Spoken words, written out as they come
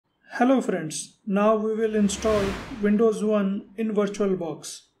Hello friends, now we will install Windows 1 in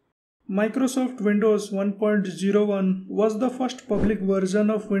VirtualBox. Microsoft Windows 1.01 was the first public version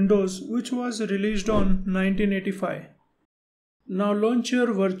of Windows which was released on 1985. Now launch your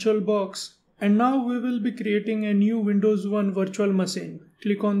VirtualBox and now we will be creating a new Windows 1 virtual machine.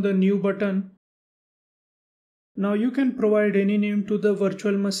 Click on the new button. Now you can provide any name to the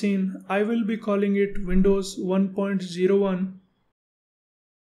virtual machine. I will be calling it Windows 1.01.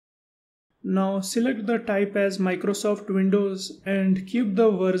 Now select the type as Microsoft Windows and keep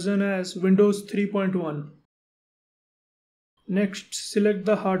the version as Windows 3.1. Next, select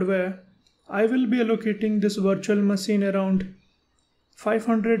the hardware. I will be allocating this virtual machine around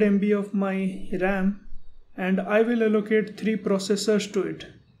 500 MB of my RAM and I will allocate 3 processors to it.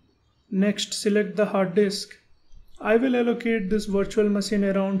 Next, select the hard disk. I will allocate this virtual machine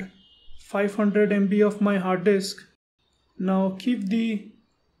around 500 MB of my hard disk. Now keep the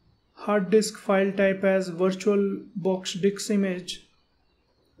hard disk file type as VirtualBox disk image.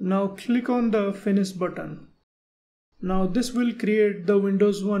 Now click on the finish button. Now this will create the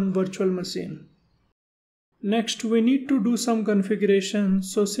Windows 1 virtual machine. Next we need to do some configuration,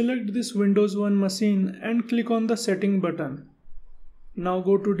 so select this Windows 1 machine and click on the setting button. Now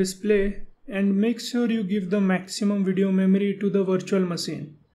go to display and make sure you give the maximum video memory to the virtual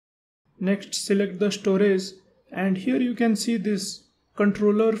machine. Next select the storage and here you can see this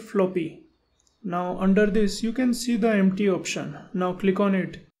controller floppy. Now under this you can see the empty option. Now click on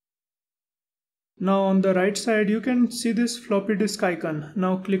it. Now on the right side you can see this floppy disk icon.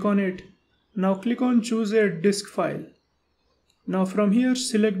 Now click on it. Now click on choose a disk file. Now from here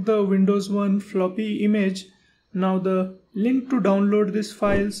select the Windows 1 floppy image. Now the link to download these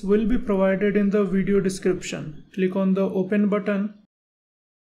files will be provided in the video description. Click on the open button.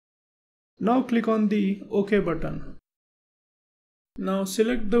 Now click on the OK button. Now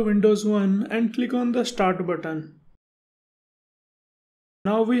select the Windows 1 and click on the Start button.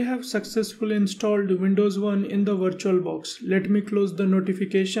 Now we have successfully installed Windows 1 in the VirtualBox. Let me close the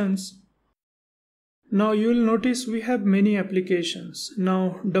notifications. Now you will notice we have many applications.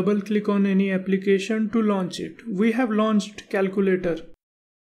 Now double click on any application to launch it. We have launched Calculator.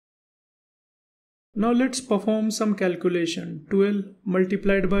 Now let's perform some calculation. 12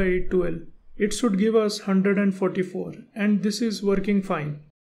 multiplied by 12. It should give us 144 and this is working fine.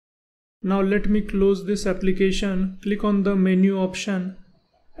 Now let me close this application, click on the menu option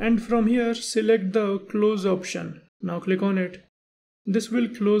and from here select the close option. Now click on it. This will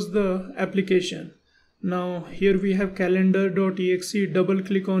close the application. Now here we have calendar.exe, double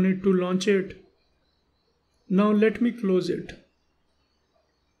click on it to launch it. Now let me close it.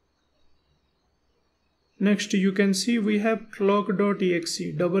 Next you can see we have clock.exe,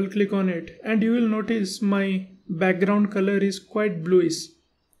 double click on it and you will notice my background color is quite bluish.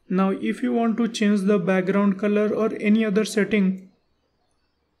 Now if you want to change the background color or any other setting,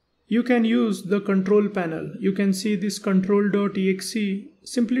 you can use the control panel. You can see this control.exe,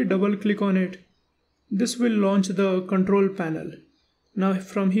 simply double click on it. This will launch the control panel. Now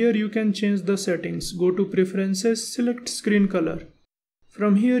from here you can change the settings. Go to preferences, select screen color.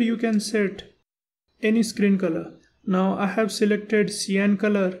 From here you can set any screen color. Now I have selected cyan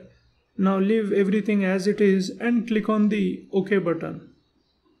color. Now leave everything as it is and click on the OK button.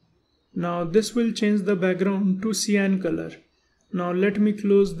 Now this will change the background to cyan color. Now let me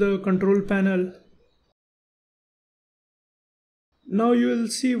close the control panel. Now you will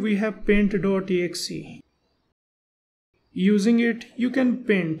see we have paint.exe. Using it you can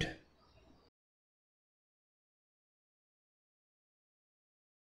paint.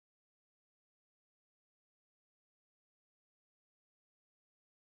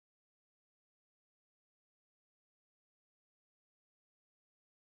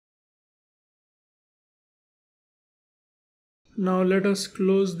 Now let us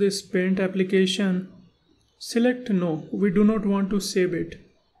close this paint application. Select no, we do not want to save it.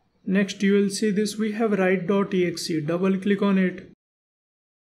 Next you will see this we have write.exe, double click on it.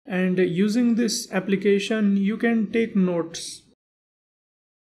 And using this application you can take notes.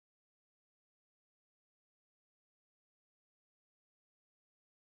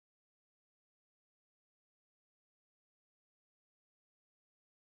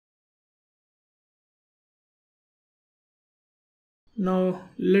 Now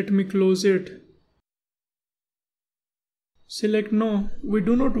let me close it. Select no, we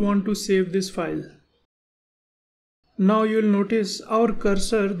do not want to save this file. Now you will notice our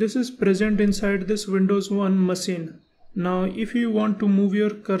cursor, this is present inside this Windows 1 machine. Now if you want to move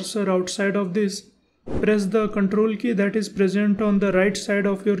your cursor outside of this, press the control key that is present on the right side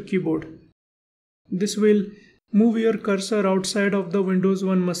of your keyboard. This will move your cursor outside of the Windows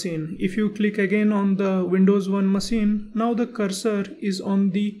 1 machine. If you click again on the Windows 1 machine, now the cursor is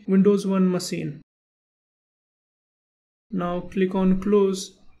on the Windows 1 machine. Now click on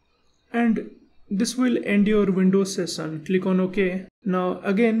close and this will end your Windows session. Click on OK. Now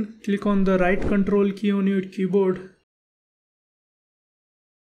again click on the right control key on your keyboard.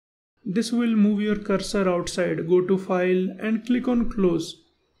 This will move your cursor outside. Go to File and click on Close.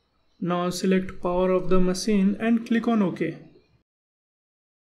 Now select power of the machine and click on OK.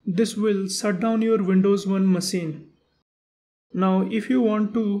 This will shut down your Windows 1 machine. Now if you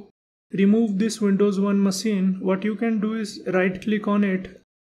want to remove this Windows 1 machine, what you can do is right click on it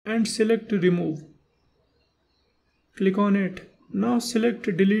and select Remove. Click on it. Now select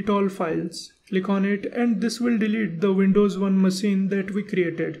Delete all files. Click on it and this will delete the Windows 1 machine that we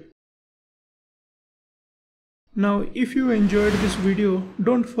created. Now if you enjoyed this video,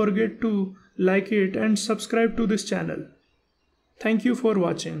 don't forget to like it and subscribe to this channel. Thank you for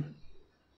watching.